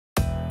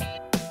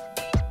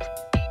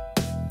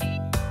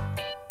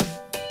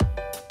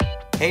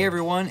Hey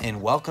everyone,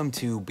 and welcome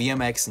to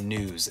BMX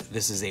News.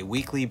 This is a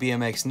weekly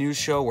BMX news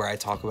show where I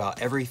talk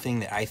about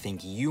everything that I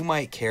think you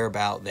might care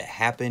about that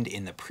happened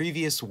in the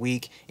previous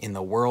week in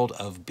the world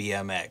of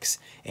BMX.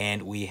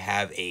 And we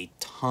have a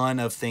ton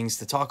of things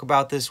to talk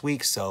about this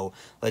week, so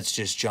let's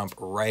just jump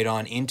right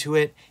on into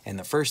it. And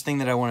the first thing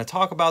that I want to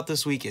talk about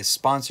this week is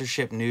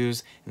sponsorship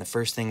news. And the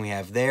first thing we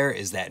have there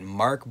is that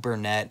Mark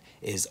Burnett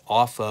is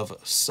off of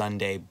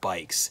Sunday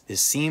Bikes.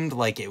 This seemed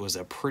like it was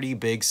a pretty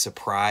big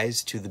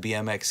surprise to the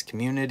BMX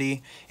community.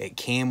 It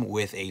came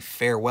with a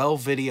farewell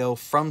video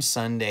from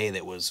Sunday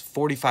that was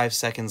 45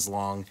 seconds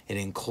long. It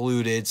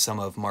included some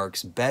of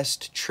Mark's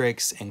best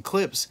tricks and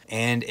clips,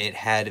 and it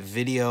had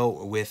video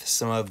with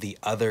some of the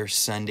other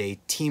Sunday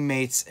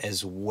teammates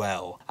as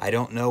well. I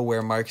don't know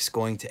where Mark's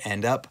going to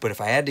end up, but if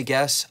I had to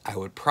guess, I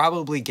would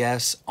probably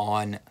guess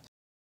on.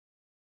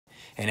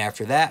 And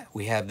after that,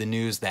 we have the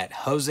news that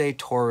Jose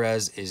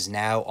Torres is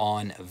now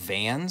on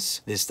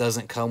Vans. This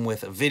doesn't come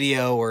with a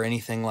video or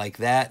anything like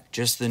that,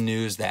 just the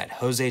news that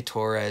Jose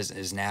Torres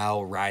is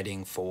now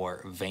riding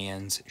for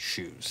Vans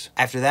shoes.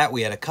 After that,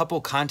 we had a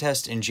couple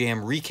contest and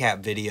jam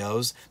recap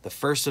videos. The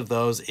first of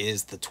those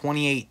is the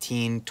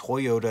 2018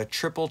 Toyota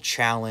Triple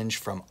Challenge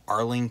from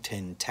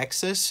Arlington,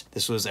 Texas.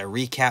 This was a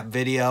recap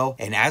video,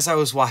 and as I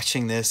was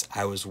watching this,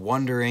 I was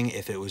wondering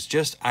if it was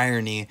just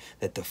irony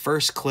that the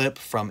first clip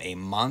from a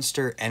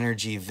Monster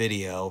Energy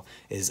video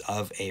is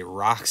of a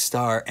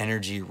Rockstar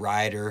Energy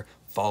rider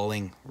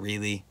falling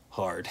really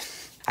hard.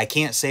 I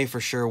can't say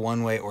for sure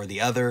one way or the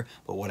other,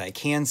 but what I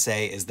can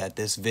say is that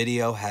this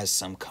video has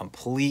some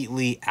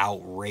completely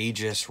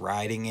outrageous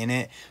riding in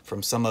it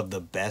from some of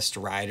the best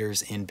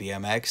riders in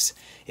BMX.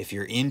 If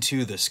you're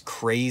into this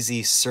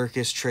crazy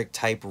circus trick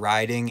type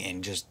riding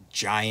and just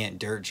giant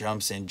dirt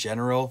jumps in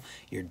general,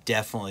 you're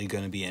definitely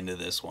going to be into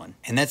this one.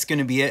 And that's going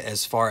to be it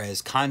as far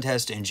as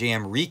contest and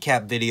jam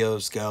recap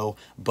videos go,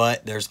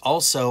 but there's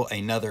also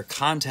another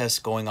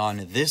contest going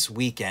on this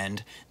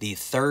weekend. The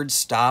third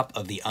stop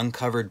of the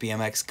Uncovered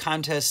BMX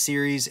contest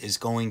series is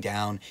going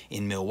down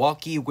in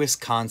Milwaukee,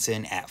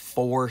 Wisconsin at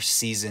Four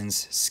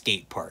Seasons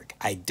Skatepark.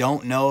 I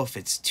don't know if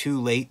it's too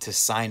late to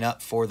sign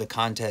up for the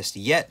contest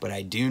yet, but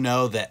I do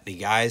know that the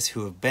guys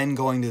who have been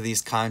going to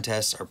these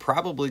contests are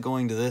probably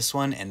going to this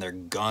one, and they're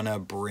gonna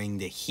bring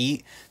the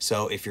heat.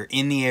 So if you're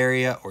in the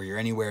area or you're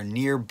anywhere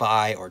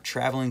nearby or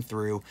traveling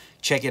through,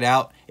 check it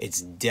out.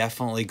 It's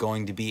definitely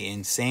going to be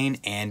insane,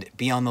 and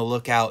be on the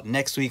lookout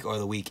next week or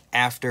the week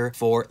after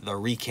for the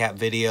recap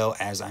video,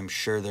 as I'm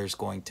sure there's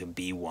going to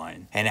be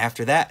one. And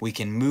after that, we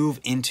can move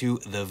into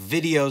the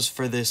videos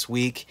for this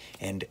week,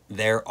 and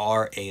there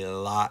are a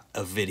lot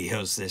of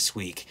videos this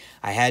week.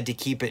 I had to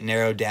keep it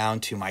narrowed down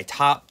to my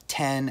top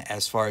 10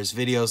 as far as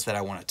videos that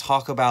I want to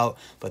talk about,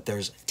 but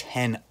there's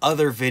 10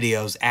 other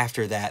videos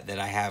after that that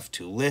I have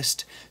to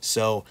list.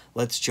 So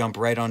let's jump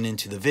right on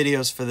into the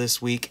videos for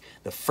this week.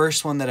 The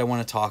first one that I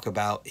want to talk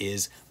about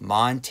is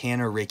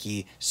Montana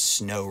Ricky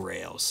snow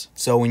rails.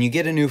 So when you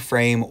get a new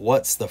frame,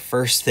 what's the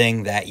first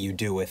thing that you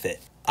do with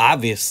it?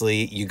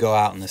 Obviously, you go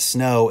out in the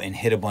snow and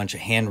hit a bunch of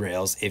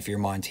handrails if you're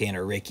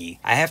Montana Ricky.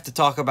 I have to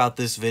talk about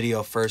this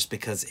video first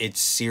because it's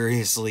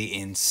seriously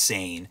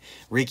insane.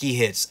 Ricky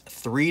hits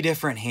 3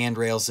 different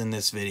handrails in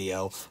this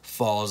video,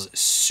 falls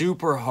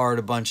super hard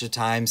a bunch of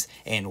times,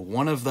 and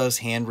one of those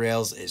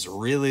handrails is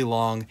really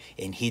long,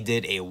 and he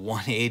did a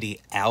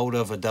 180 out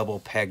of a double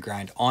peg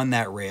grind on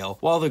that rail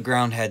while the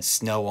ground had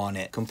snow on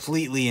it.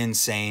 Completely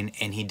insane,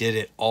 and he did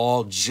it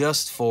all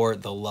just for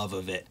the love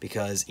of it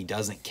because he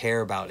doesn't care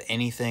about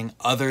anything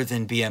other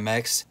than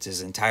BMX. It's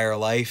his entire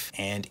life,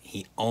 and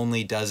he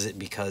only does it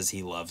because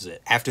he loves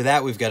it. After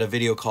that, we've got a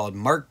video called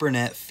Mark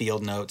Burnett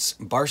Field Notes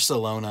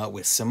Barcelona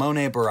with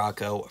Simone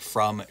Barraco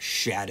from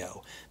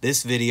Shadow.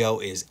 This video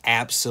is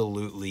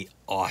absolutely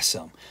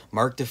awesome.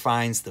 Mark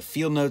defines the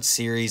Field Notes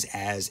series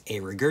as a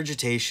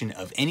regurgitation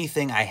of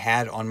anything I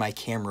had on my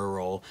camera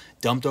roll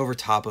dumped over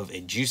top of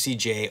a Juicy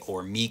J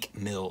or Meek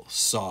Mill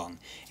song.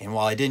 And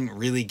while I didn't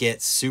really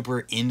get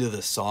super into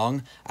the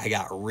song, I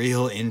got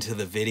real into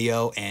the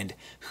video, and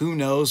who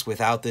knows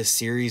without this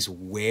series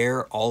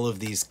where all of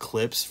these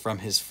clips from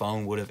his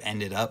phone would have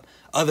ended up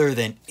other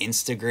than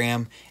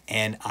Instagram.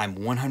 And I'm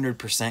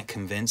 100%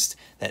 convinced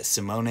that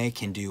Simone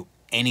can do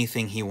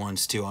anything he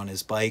wants to on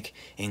his bike,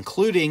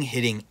 including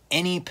hitting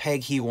any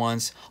peg he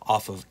wants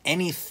off of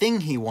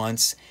anything he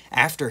wants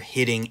after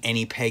hitting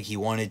any peg he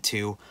wanted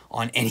to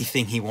on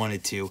anything he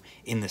wanted to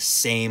in the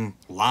same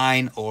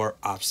line or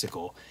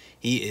obstacle.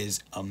 He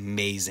is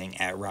amazing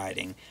at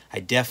riding. I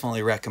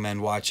definitely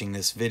recommend watching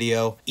this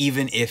video,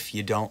 even if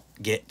you don't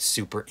get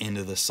super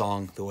into the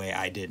song the way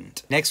I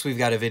didn't. Next, we've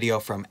got a video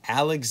from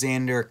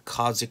Alexander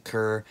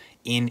Kozhokar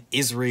in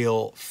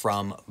Israel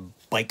from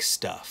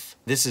BIKESTUFF.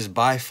 This is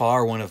by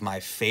far one of my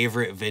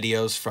favorite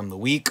videos from the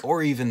week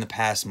or even the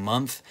past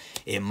month.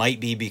 It might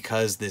be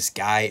because this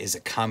guy is a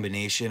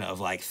combination of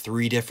like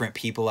 3 different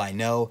people I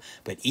know,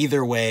 but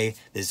either way,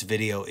 this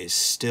video is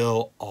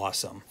still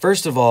awesome.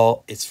 First of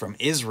all, it's from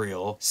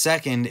Israel.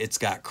 Second, it's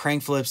got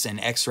crank flips and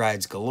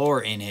X-Rides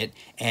galore in it,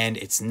 and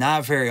it's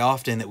not very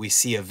often that we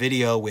see a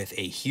video with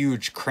a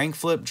huge crank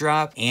flip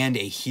drop and a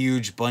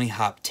huge bunny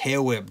hop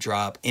tail whip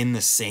drop in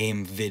the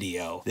same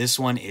video. This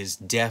one is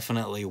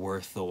definitely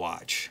worth the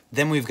watch.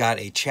 Then we've got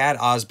a Chad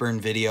Osburn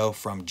video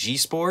from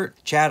GSport.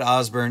 Chad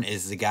Osburn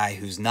is the guy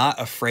who's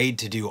not afraid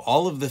to do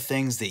all of the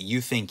things that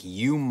you think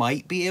you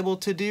might be able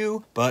to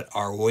do, but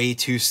are way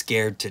too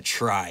scared to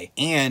try.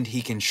 And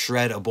he can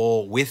shred a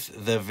bowl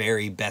with the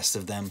very best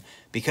of them,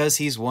 because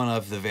he's one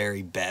of the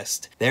very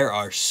best. There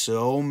are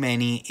so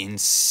many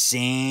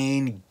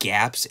insane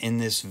gaps in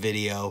this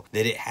video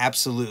that it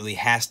absolutely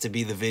has to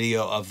be the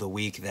video of the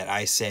week that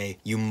I say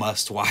you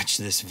must watch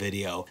this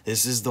video.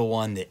 This is the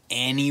one that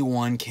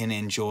anyone can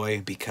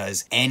enjoy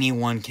because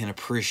anyone can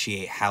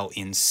appreciate how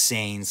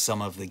insane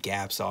some of the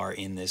gaps are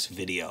in this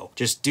video.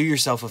 Just do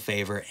yourself a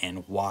favor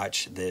and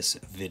watch this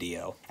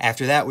video.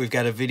 After that, we've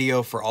got a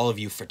video for all of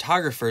you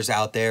photographers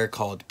out there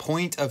called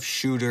Point of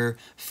Shooter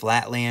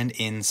Flatland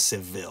in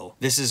Seville.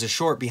 This is a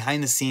short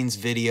behind the scenes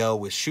video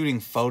with shooting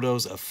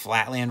photos of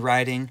flatland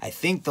riding. I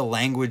think the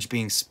language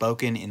being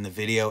spoken in the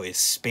video is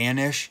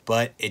Spanish,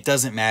 but it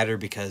doesn't matter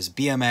because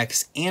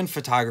BMX and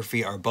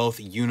photography are both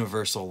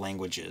universal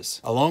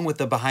languages. Along with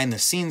the behind the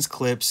scenes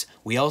clips,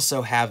 we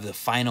also have the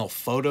final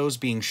photos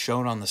being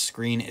shown on the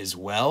screen as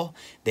well.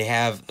 They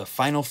have the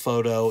final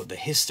photo, the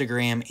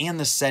histogram, and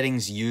the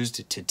settings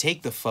used to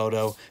take the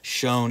photo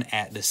shown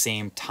at the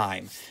same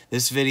time.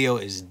 This video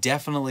is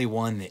definitely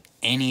one that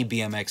any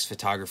BMX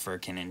photographer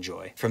can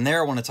enjoy. From there,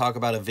 I want to talk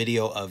about a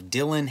video of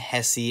Dylan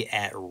Hessey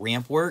at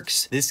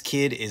RampWorx. This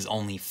kid is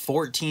only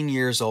 14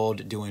 years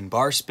old, doing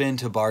bar spin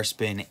to bar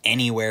spin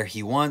anywhere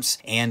he wants,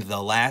 and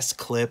the last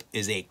clip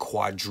is a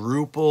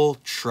quadruple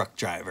truck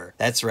driver.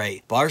 That's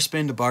right, bar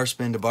spin to bar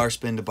spin to bar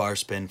spin to bar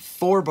spin,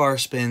 4 bar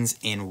spins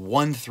in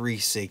 1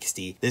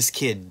 360. This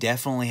kid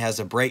definitely has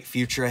a bright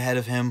future ahead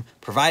of him,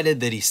 provided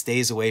that he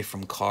stays away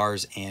from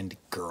cars and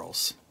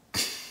girls.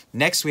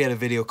 Next, we had a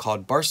video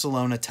called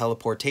Barcelona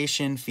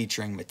Teleportation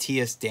featuring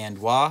Matthias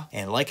Dandois.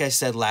 And like I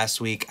said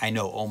last week, I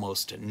know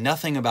almost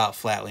nothing about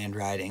flatland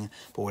riding,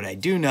 but what I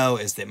do know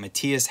is that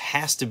Matthias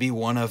has to be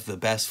one of the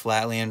best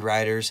flatland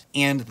riders,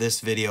 and this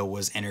video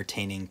was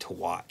entertaining to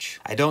watch.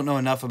 I don't know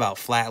enough about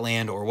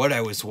flatland or what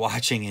I was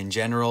watching in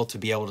general to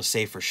be able to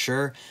say for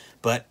sure,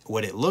 but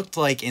what it looked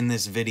like in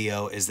this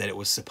video is that it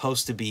was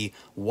supposed to be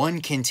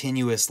one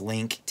continuous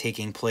link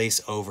taking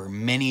place over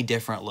many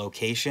different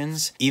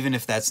locations. Even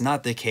if that's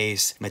not the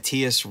case,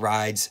 Matthias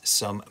rides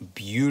some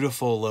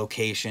beautiful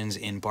locations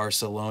in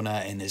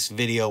Barcelona, and this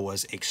video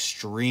was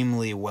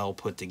extremely well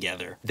put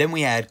together. Then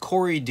we had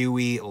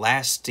Dewey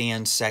Last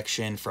Stand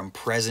section from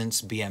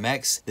Presence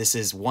BMX. This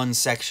is one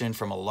section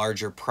from a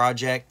larger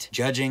project.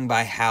 Judging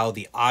by how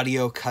the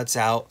audio cuts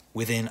out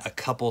within a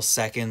couple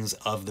seconds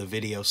of the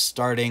video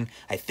starting,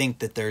 I think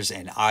that there's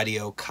an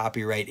audio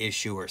copyright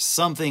issue or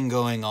something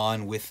going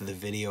on with the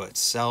video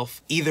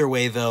itself. Either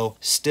way though,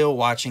 still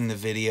watching the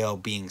video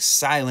being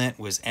silent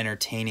was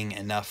entertaining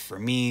enough for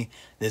me.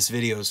 This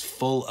video is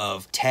full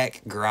of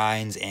tech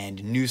grinds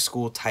and new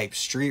school type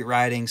street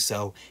riding,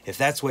 so if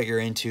that's what you're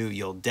into,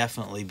 you'll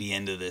definitely be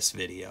into this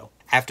video.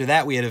 After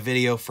that, we had a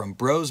video from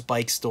Bros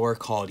Bike Store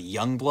called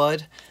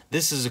Youngblood.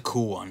 This is a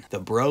cool one. The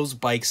Bros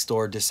Bike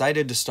Store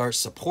decided to start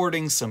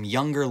supporting some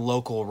younger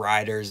local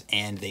riders,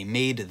 and they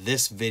made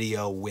this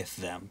video with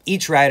them.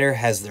 Each rider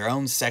has their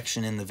own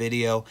section in the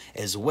video,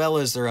 as well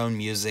as their own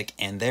music,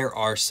 and there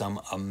are some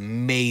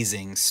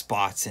amazing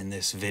spots in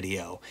this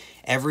video.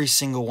 Every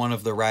single one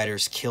of the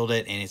riders killed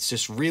it, and it's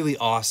just really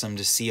awesome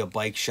to see a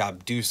bike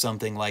shop do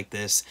something like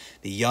this.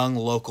 The young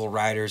local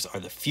riders are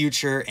the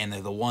future, and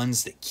they're the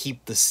ones that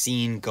keep the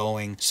scene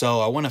going.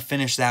 So I want to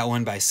finish that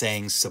one by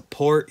saying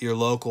support your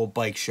local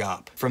bike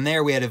shop. From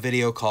there, we had a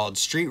video called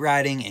Street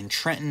Riding in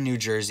Trenton, New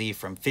Jersey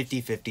from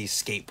 50/50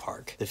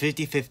 Skatepark. The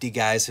 50/50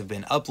 guys have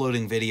been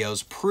uploading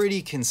videos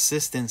pretty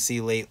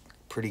consistency lately.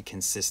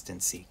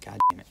 Consistency,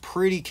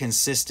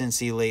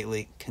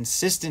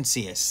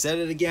 I said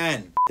it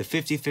again. The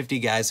 50/50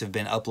 guys have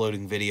been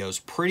uploading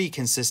videos pretty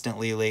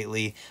consistently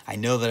lately. I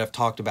know that I've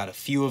talked about a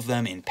few of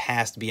them in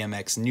past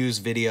BMX news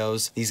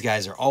videos. These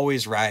guys are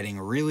always riding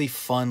really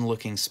fun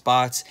looking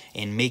spots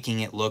and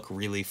making it look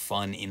really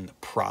fun in the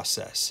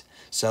process.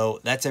 So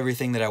that's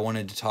everything that I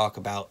wanted to talk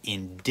about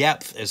in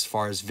depth as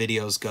far as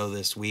videos go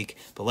this week.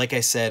 But like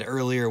I said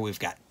earlier, we've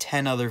got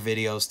 10 other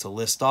videos to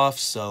list off,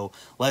 so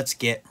let's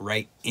get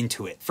right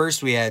into it.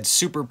 First, we had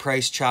Super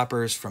Price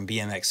Choppers from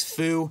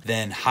BMXFU,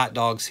 then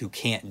Hotdogs Who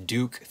Can't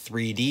Duke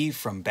 3D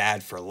from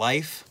Bad for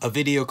Life, a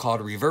video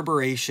called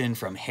Reverberation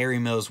from Harry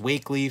Mills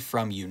Wakely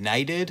from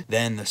United,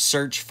 then The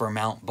Search for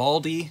Mount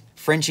Baldy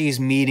Frenchie's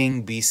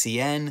Meeting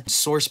BCN,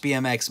 Source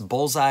BMX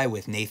Bullseye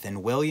with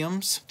Nathan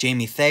Williams,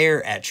 Jamie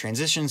Thayer at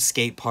Transition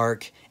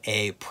Skatepark,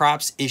 a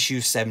Props Issue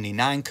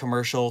 79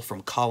 commercial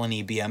from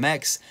Colony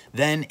BMX,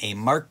 then a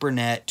Mark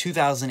Burnett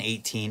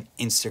 2018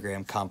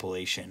 Instagram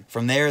compilation.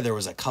 From there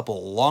was a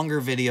couple longer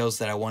videos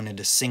that I wanted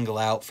to single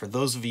out for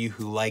those of you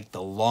who like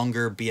the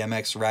longer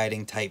BMX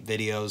riding type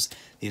videos.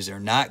 These are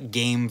not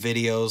game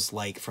videos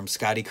like from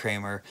Scotty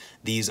Kramer.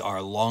 These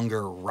are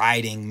longer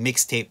riding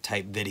mixtape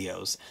type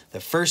videos. The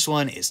first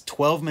one is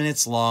 12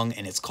 minutes long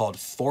and it's called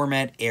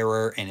Format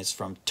Error and it's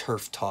from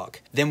Turf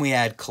Talk. Then we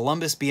had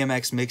Columbus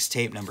BMX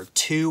mixtape number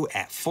 2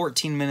 at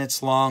 14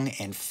 minutes long,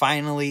 and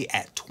finally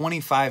at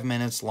 25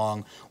 minutes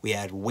long we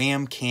had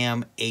Wham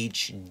Cam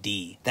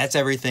HD. That's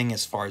everything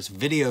as far as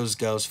videos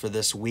goes for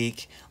this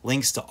week.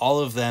 Links to all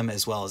of them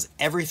as well as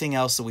everything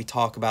else that we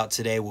talk about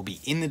today will be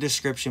in the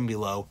description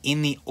below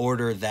in the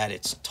order that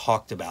it's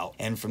talked about.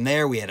 And from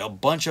there we had a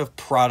bunch of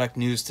product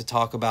news to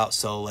talk about,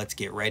 so let's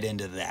get right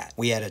into that.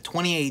 We had a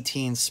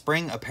 2018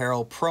 spring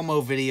apparel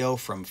promo video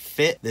from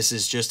Fit. This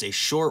is just a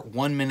short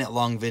 1 minute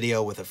long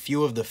video with a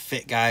few of the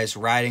Fit guys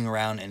riding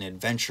around and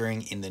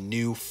adventuring in the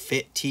new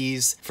Fit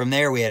tees. From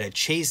there we had a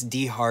Chase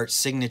D Hart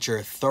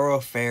signature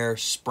Thoroughfare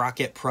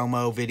Sprocket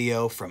promo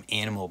video from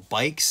Animal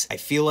Bikes. I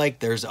feel like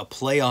there's a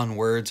play on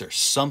words or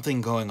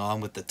something going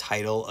on with the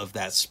title of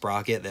that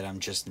sprocket that I'm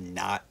just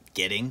not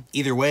getting.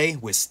 Either way,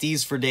 with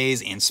stees for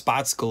days and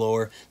spots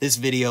galore, this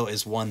video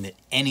is one that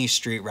any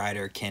street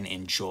rider can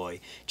enjoy.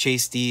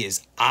 Chase D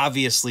is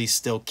obviously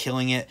still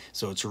killing it,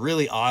 so it's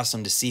really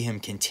awesome to see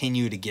him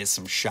continue to get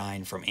some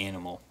shine from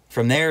Animal.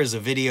 From there is a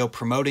video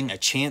promoting a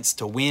chance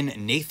to win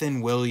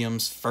Nathan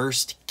Williams'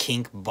 first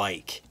kink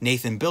bike.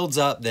 Nathan builds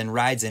up, then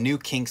rides a new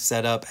kink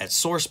setup at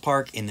Source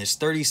Park in this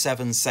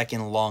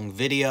 37-second long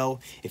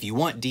video. If you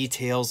want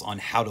details on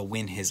how to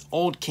win his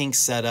old kink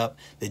setup,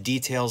 the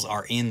details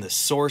are in the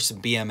Source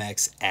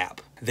BMX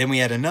app. Then we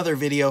had another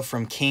video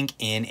from Kink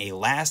in a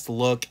last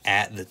look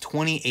at the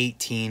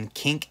 2018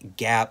 Kink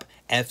Gap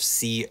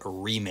FC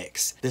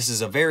remix. This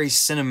is a very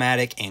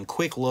cinematic and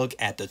quick look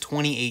at the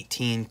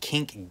 2018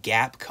 Kink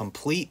Gap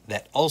Complete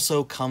that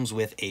also comes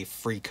with a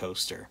free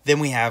coaster. Then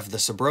we have the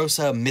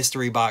Subrosa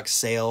mystery box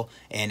sale,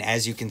 and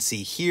as you can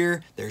see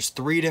here, there's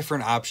 3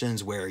 different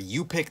options where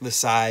you pick the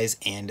size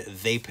and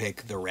they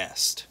pick the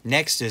rest.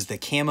 Next is the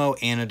camo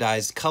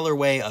anodized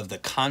colorway of the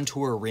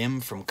Contour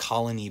Rim from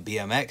Colony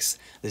BMX.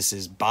 This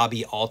is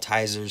Bobby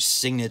Altizer's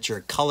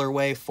signature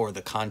colorway for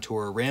the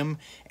Contour Rim,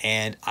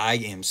 and I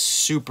am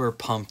super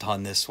pumped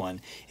on this one.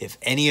 If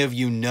any of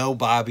you know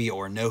Bobby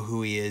or know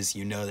who he is,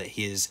 you know that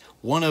he is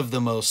one of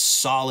the most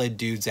solid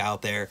dudes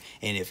out there,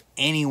 and if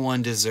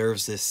anyone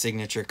deserves this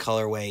signature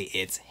colorway,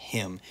 it's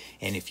him.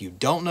 And if you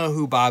don't know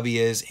who Bobby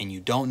is and you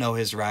don't know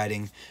his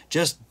riding,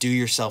 just do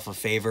yourself a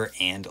favor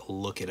and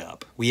look it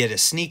up. We had a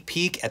sneak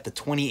peek at the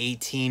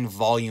 2018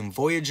 Volume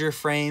Voyager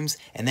frames,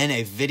 and then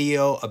a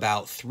video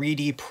about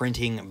 3D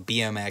printing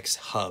BMX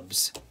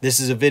hubs. This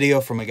is a video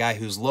from a guy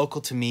who's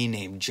local to me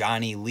named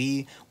Johnny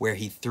Lee, where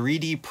he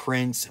 3D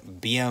prints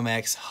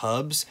BMX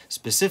hubs,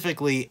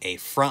 specifically a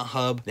front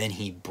hub. Then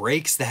he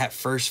breaks that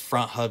first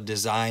front hub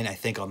design, I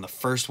think on the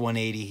first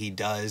 180 he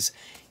does.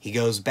 He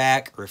goes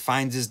back,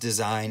 refines his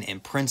design,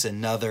 and prints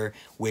another,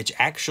 which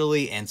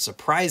actually and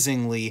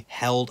surprisingly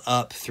held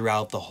up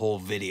throughout the whole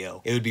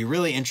video. It would be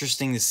really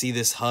interesting to see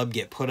this hub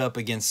get put up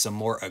against some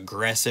more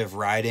aggressive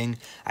riding.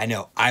 I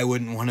know I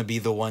wouldn't want to be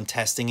the one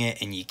testing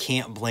it, and you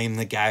can't blame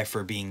the guy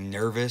for being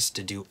nervous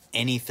to do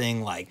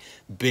anything like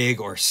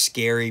big or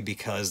scary,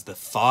 because the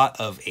thought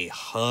of a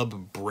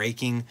hub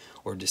breaking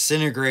or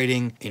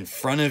disintegrating in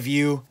front of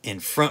you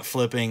and front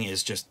flipping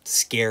is just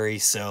scary.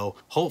 So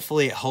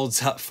hopefully it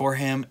holds up for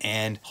him,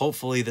 and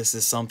hopefully this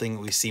is something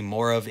we see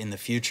more of in the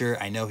future.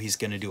 I know he's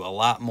going to do a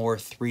lot more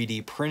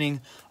 3D printing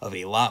of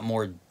a lot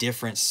more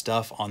different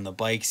stuff on the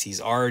bikes.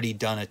 He's already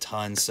done a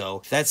ton,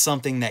 so if that's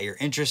something that you're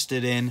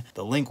interested in,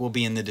 the link will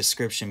be in the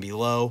description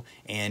below.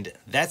 And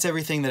that's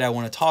everything that I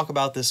want to talk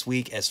about this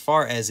week as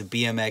far as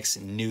BMX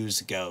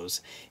news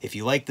goes. If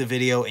you like the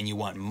video and you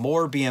want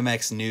more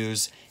BMX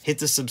news, hit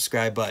the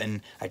subscribe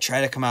button. I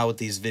try to come out with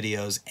these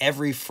videos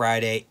every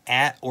Friday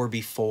at or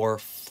before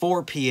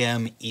 4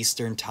 p.m.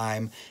 Eastern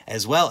Time,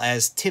 as well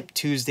as Tip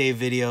Tuesday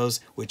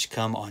videos, which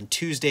come on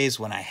Tuesdays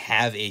when I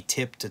have a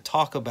tip to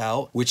talk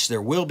about, which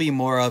there will be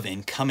more of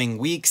in coming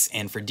weeks.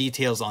 And for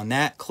details on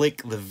that,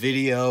 click the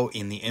video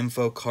in the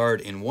info card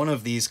in one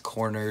of these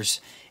corners.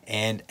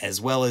 And as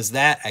well as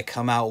that, I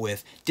come out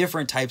with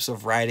different types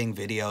of riding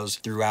videos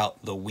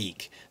throughout the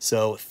week.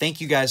 So thank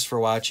you guys for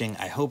watching.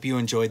 I hope you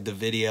enjoyed the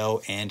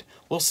video, and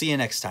we'll see you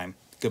next time.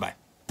 Goodbye.